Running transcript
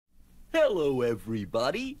Hello,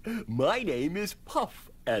 everybody. My name is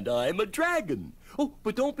Puff, and I'm a dragon. Oh,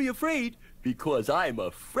 but don't be afraid, because I'm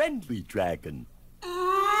a friendly dragon.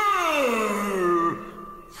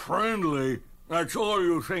 Friendly? That's all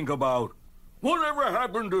you think about. Whatever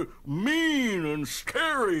happened to mean and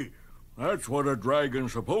scary? That's what a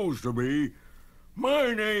dragon's supposed to be.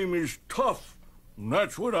 My name is Tough, and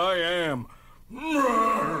that's what I am.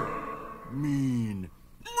 Mean.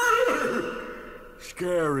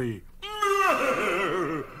 Scary.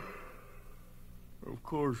 Of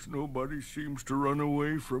course, nobody seems to run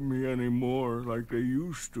away from me anymore like they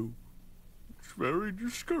used to. It's very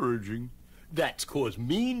discouraging. That's 'cause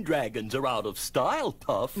mean dragons are out of style,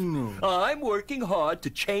 Tough. No. I'm working hard to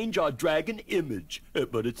change our dragon image,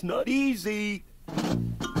 but it's not easy.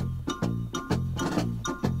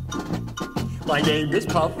 My name is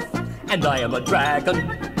Puff, and I am a dragon.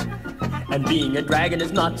 And being a dragon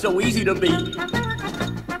is not so easy to be.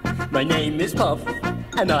 My name is Puff,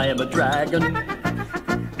 and I am a dragon.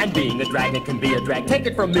 And being a dragon can be a drag, take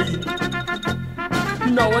it from me.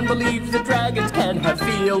 No one believes that dragons can have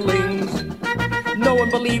feelings. No one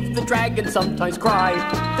believes the dragon sometimes cry.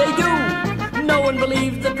 They do. No one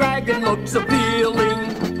believes the dragon looks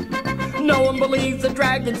appealing. No one believes the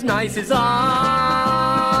dragon's nice as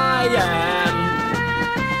I am.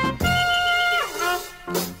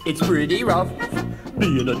 It's pretty rough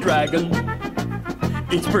being a dragon.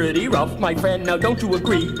 It's pretty rough, my friend, now don't you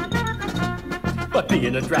agree? But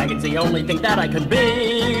being a dragon's the only thing that I can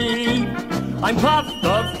be. I'm Puff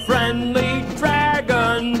the friendly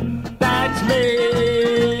dragon. That's me.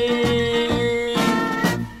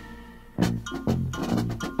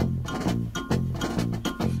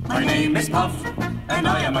 My name is Puff, and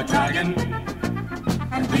I am a dragon.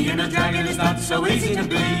 And being a dragon is not so easy to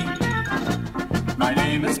be. My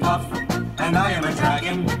name is Puff, and I am a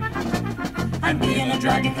dragon. And being a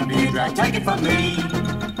dragon can be a drag, take it from me.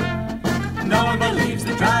 No one believes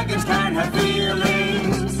that dragons can have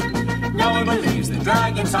feelings. No one believes that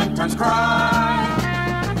dragons sometimes cry.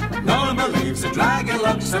 No one believes the dragon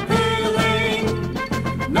looks appealing.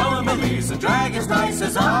 No one believes the dragon's nice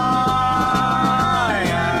as I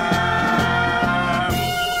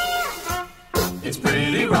am. It's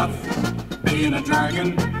pretty rough being a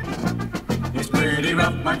dragon. It's pretty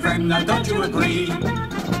rough, my friend, now don't you agree?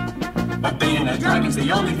 But being a dragon's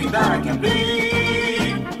the only thing that I can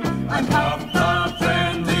be. I'm Puff the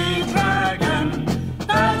friendly dragon.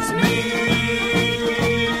 That's me.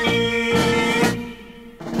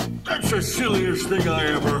 That's the silliest thing I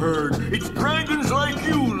ever heard. It's dragons like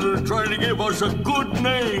you that are trying to give us a good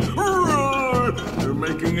name. Roar! They're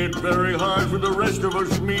making it very hard for the rest of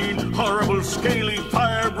us mean, horrible, scaly,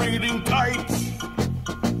 fire-breathing types.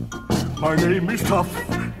 My name is Tough,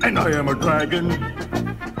 and I am a dragon.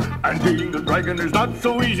 And being a dragon is not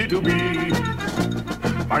so easy to be.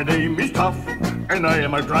 My name is Tough, and I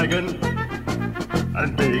am a dragon.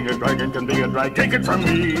 And being a dragon can be a drag, take it from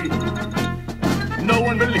me. No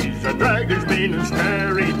one believes a dragon's mean and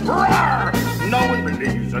scary. Roar! No one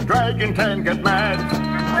believes a dragon can get mad.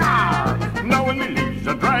 Roar! No one believes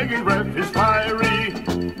a dragon's breath is fiery.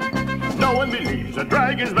 No one believes a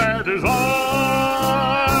dragon's bad as I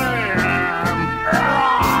am.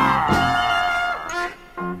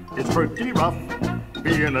 Roar! It's pretty rough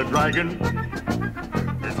being a dragon.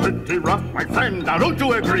 It's pretty rough, my friend, now don't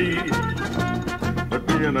you agree? But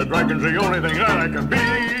being a dragon's the only thing that I can be.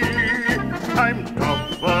 I'm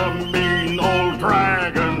Tough, a mean old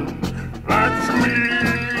dragon. That's me.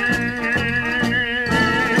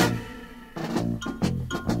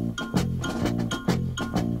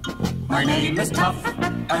 My name is Tough,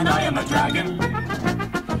 and I am a dragon.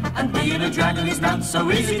 And being a dragon is not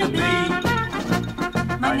so easy to be.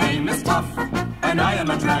 My name is Tough, and I am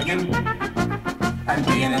a dragon. And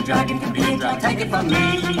being a dragon can be a drag, take it from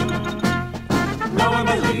me. No one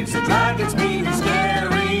believes a dragon's mean and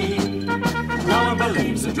scary. No one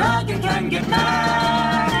believes a dragon can get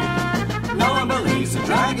mad. No one believes a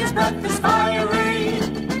dragon's breath is fiery.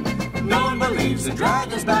 No one believes a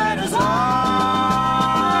dragon's bad as I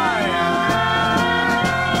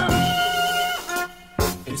am.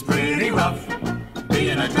 It's pretty rough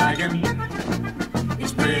being a dragon.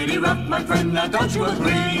 It's pretty rough, my friend, now don't you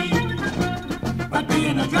agree? But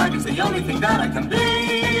being a dragon's the only thing that I can be.